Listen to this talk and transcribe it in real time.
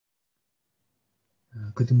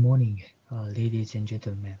Good morning, ladies and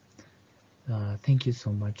gentlemen. Thank you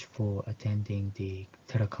so much for attending the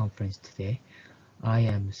teleconference today. I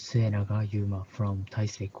am Suenaga Yuma from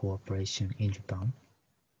Taisei Corporation in Japan.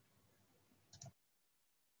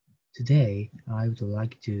 Today, I would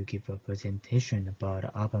like to give a presentation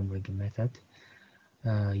about urban ring method.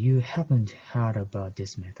 You haven't heard about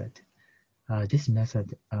this method. This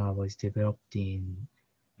method was developed in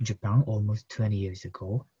Japan almost 20 years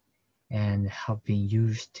ago and have been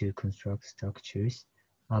used to construct structures,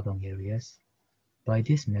 urban areas. By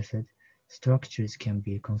this method, structures can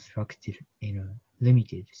be constructed in a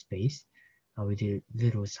limited space with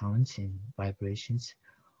little sounds and vibrations.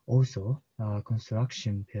 Also,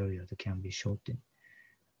 construction period can be shortened.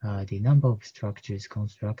 The number of structures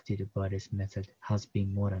constructed by this method has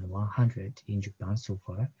been more than 100 in Japan so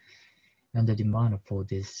far, and the demand for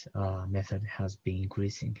this method has been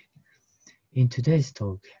increasing. In today's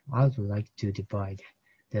talk, I would like to divide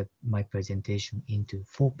my presentation into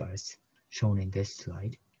 4 parts, shown in this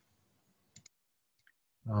slide.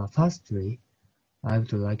 Firstly, I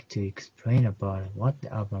would like to explain about what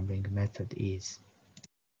the urban ring method is.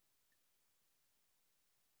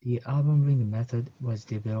 The urban ring method was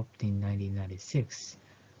developed in 1996.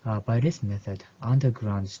 By this method,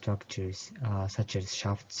 underground structures such as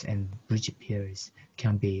shafts and bridge piers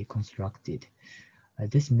can be constructed.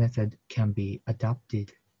 This method can be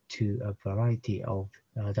adapted to a variety of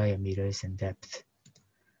diameters and depths.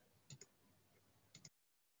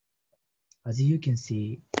 As you can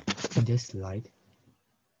see in this slide,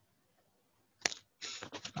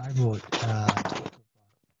 I will talk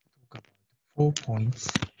about 4 points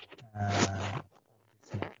of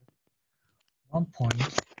this method. One point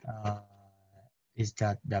is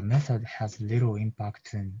that the method has little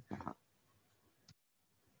impact on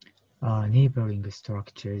neighboring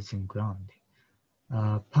structures and ground.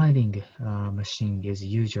 Piling machine is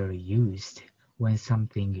usually used when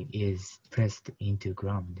something is pressed into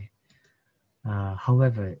ground.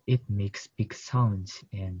 However, it makes big sounds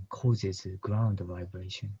and causes ground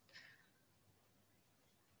vibration.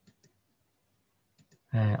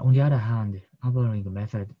 On the other hand, urban ring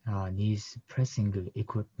method needs pressing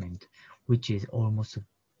equipment, which is almost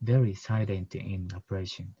very silent in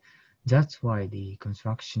operation. That's why the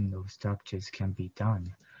construction of structures can be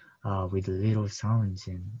done with little sounds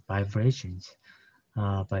and vibrations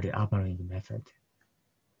by the urban ring method.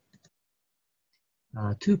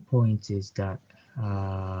 2 points is that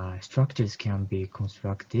structures can be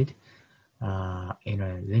constructed in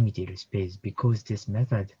a limited space because this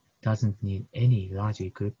method doesn't need any large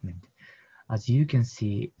equipment. As you can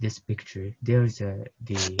see this picture, there's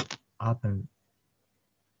the urban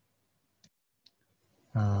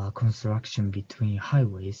construction between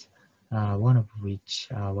highways, one of which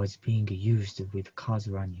was being used with cars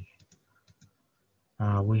running.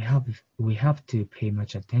 We have to pay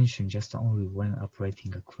much attention just only when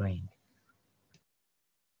operating a crane.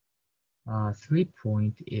 3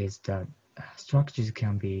 point is that structures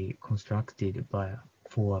can be constructed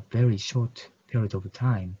for a very short period of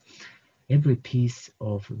time. Every piece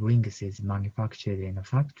of rings is manufactured in a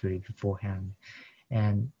factory beforehand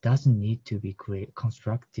and doesn't need to be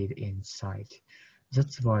constructed in site.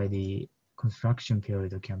 That's why the construction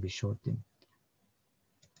period can be shortened.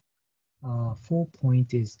 4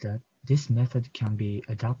 point is that this method can be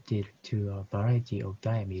adapted to a variety of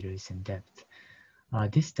diameters and depth.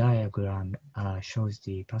 This diagram shows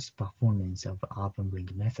the past performance of urban ring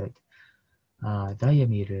method.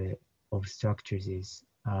 Diameter of structures is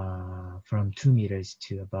from 2 meters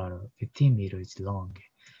to about 15 meters long,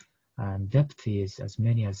 and depth is as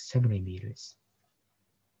many as 70 meters.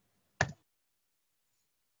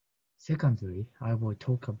 Secondly, I will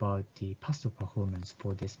talk about the past performance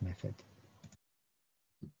for this method.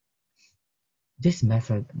 This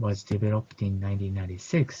method was developed in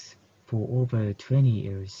 1996. For over 20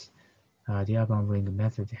 years, the urban ring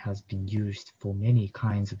method has been used for many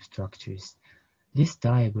kinds of structures. This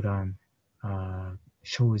diagram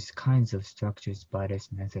shows kinds of structures by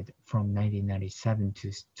this method from 1997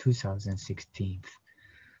 to 2016.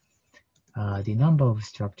 The number of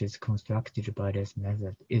structures constructed by this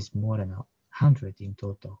method is more than 100 in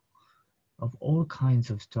total. Of all kinds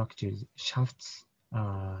of structures, shafts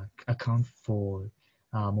account for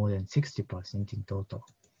more than 60% in total.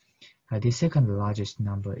 The second largest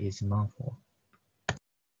number is manhole.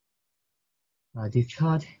 The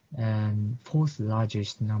third and fourth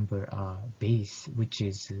largest number are base, which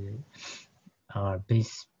is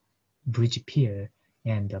base bridge pier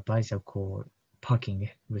and bicycle parking,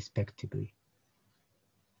 respectively.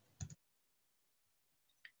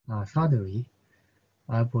 Thirdly,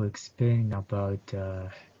 I will explain about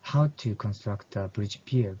how to construct a bridge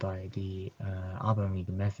pier by the urban rig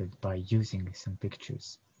method by using some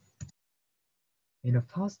pictures. In the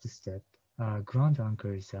first step, ground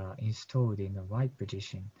anchors are installed in the right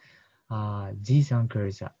position. These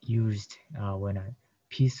anchors are used when a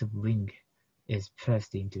piece of ring is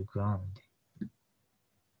pressed into ground.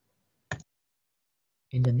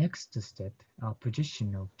 In the next step,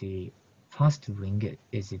 position of the first ring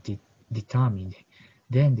is determined.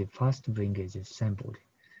 Then the first ring is assembled.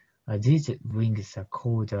 These rings are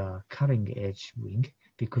called cutting edge ring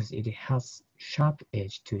because it has sharp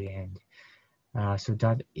edge to the end, so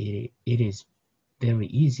that it is very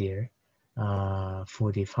easier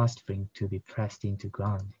for the first ring to be pressed into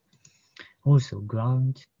ground. Also,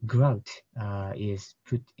 grout is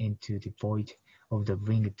put into the void of the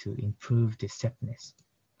ring to improve the stiffness.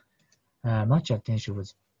 Much attention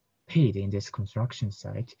was paid in this construction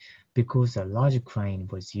site because a large crane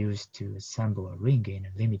was used to assemble a ring in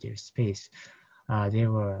a limited space.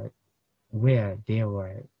 Where there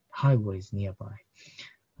were highways nearby.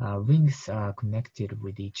 Rings are connected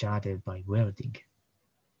with each other by welding.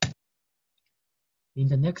 In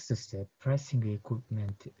the next step, pressing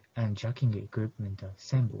equipment and jacking equipment are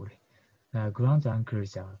assembled. Ground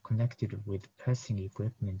anchors are connected with pressing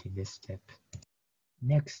equipment in this step.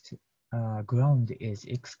 Next, ground is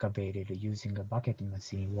excavated using a bucket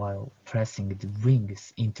machine while pressing the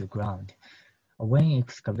rings into ground. When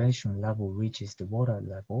excavation level reaches the water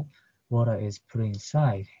level, water is put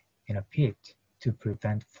inside in a pit to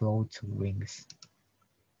prevent flow to rings.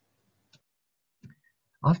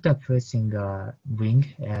 After pressing a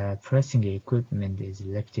ring, pressing equipment is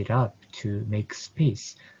lifted up to make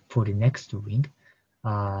space for the next ring,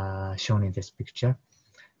 shown in this picture.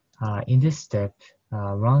 In this step,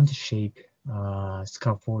 round shape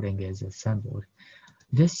scaffolding is assembled.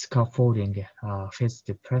 This scaffolding fits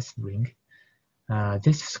the press ring.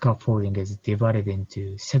 This scaffolding is divided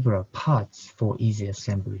into several parts for easy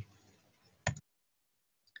assembly.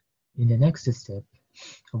 In the next step,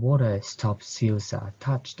 water stop seals are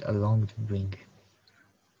attached along the ring.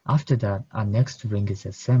 After that, a next ring is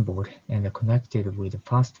assembled and connected with the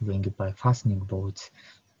first ring by fastening bolts.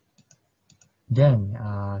 Then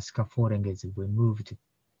scaffolding is removed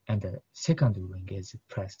and the second ring is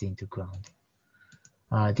pressed into ground.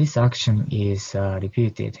 This action is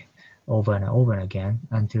repeated over and over again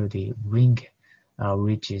until the ring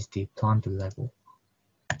reaches the plant level.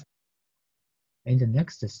 In the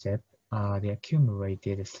next step, the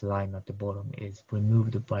accumulated slime at the bottom is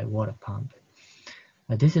removed by water pump.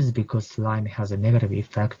 This is because slime has a negative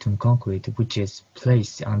effect on concrete, which is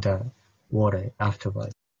placed under water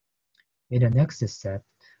afterwards. In the next step,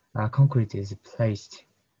 concrete is placed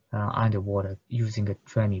underwater using a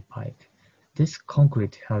drainage pipe. This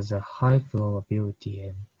concrete has a high flowability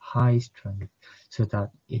and high strength so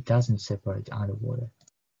that it doesn't separate underwater.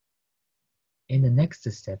 In the next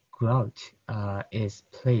step, grout is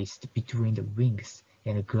placed between the rings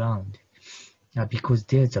and the ground because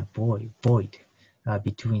there's a void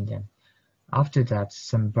between them. After that,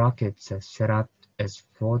 some brackets are set up as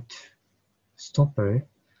float stopper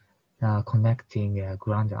connecting a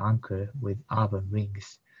ground anchor with other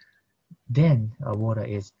rings. Then water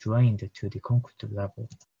is drained to the concrete level.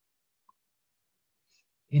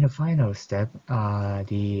 In the final step,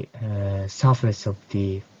 the surface of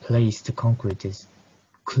the placed concrete is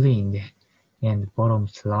cleaned and the bottom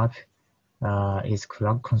slab is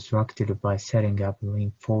constructed by setting up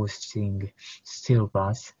reinforcing steel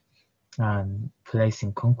bars and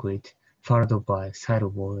placing concrete, followed by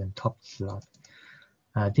sidewall and top slab.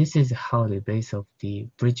 This is how the base of the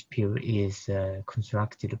bridge pier is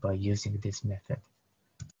constructed by using this method.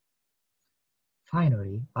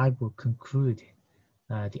 Finally, I will conclude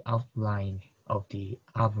the outline of the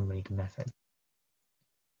urban rig method.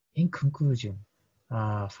 In conclusion,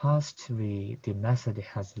 firstly, the method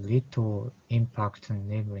has little impact on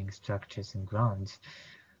neighboring structures and grounds.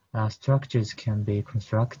 Structures can be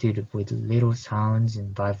constructed with little sounds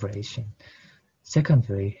and vibration.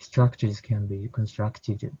 Secondly, structures can be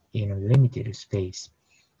constructed in a limited space.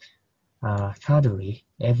 Thirdly,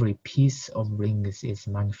 every piece of rings is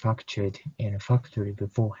manufactured in a factory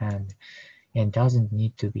beforehand and doesn't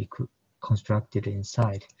need to be constructed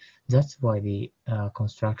inside. That's why the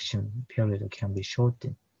construction period can be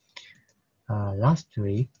shortened.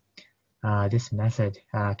 Lastly, this method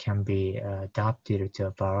can be adapted to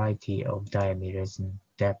a variety of diameters and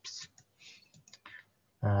depths.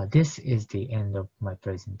 This is the end of my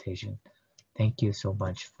presentation. Thank you so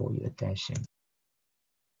much for your attention.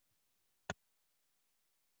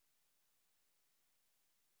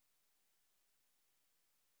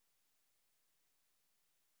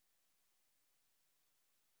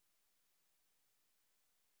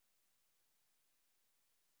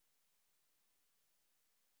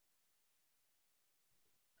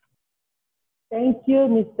 Thank you,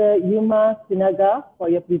 Mr. Yuma Suenaga, for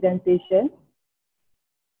your presentation.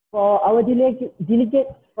 For our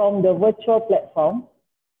delegates from the virtual platform,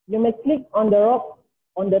 you may click on the rock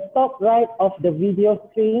on the top right of the video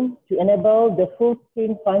screen to enable the full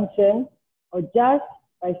screen function, or just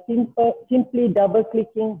by simply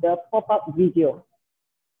double-clicking the pop-up video.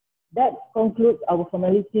 That concludes our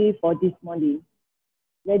formality for this morning.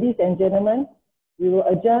 Ladies and gentlemen, we will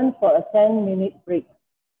adjourn for a 10-minute break.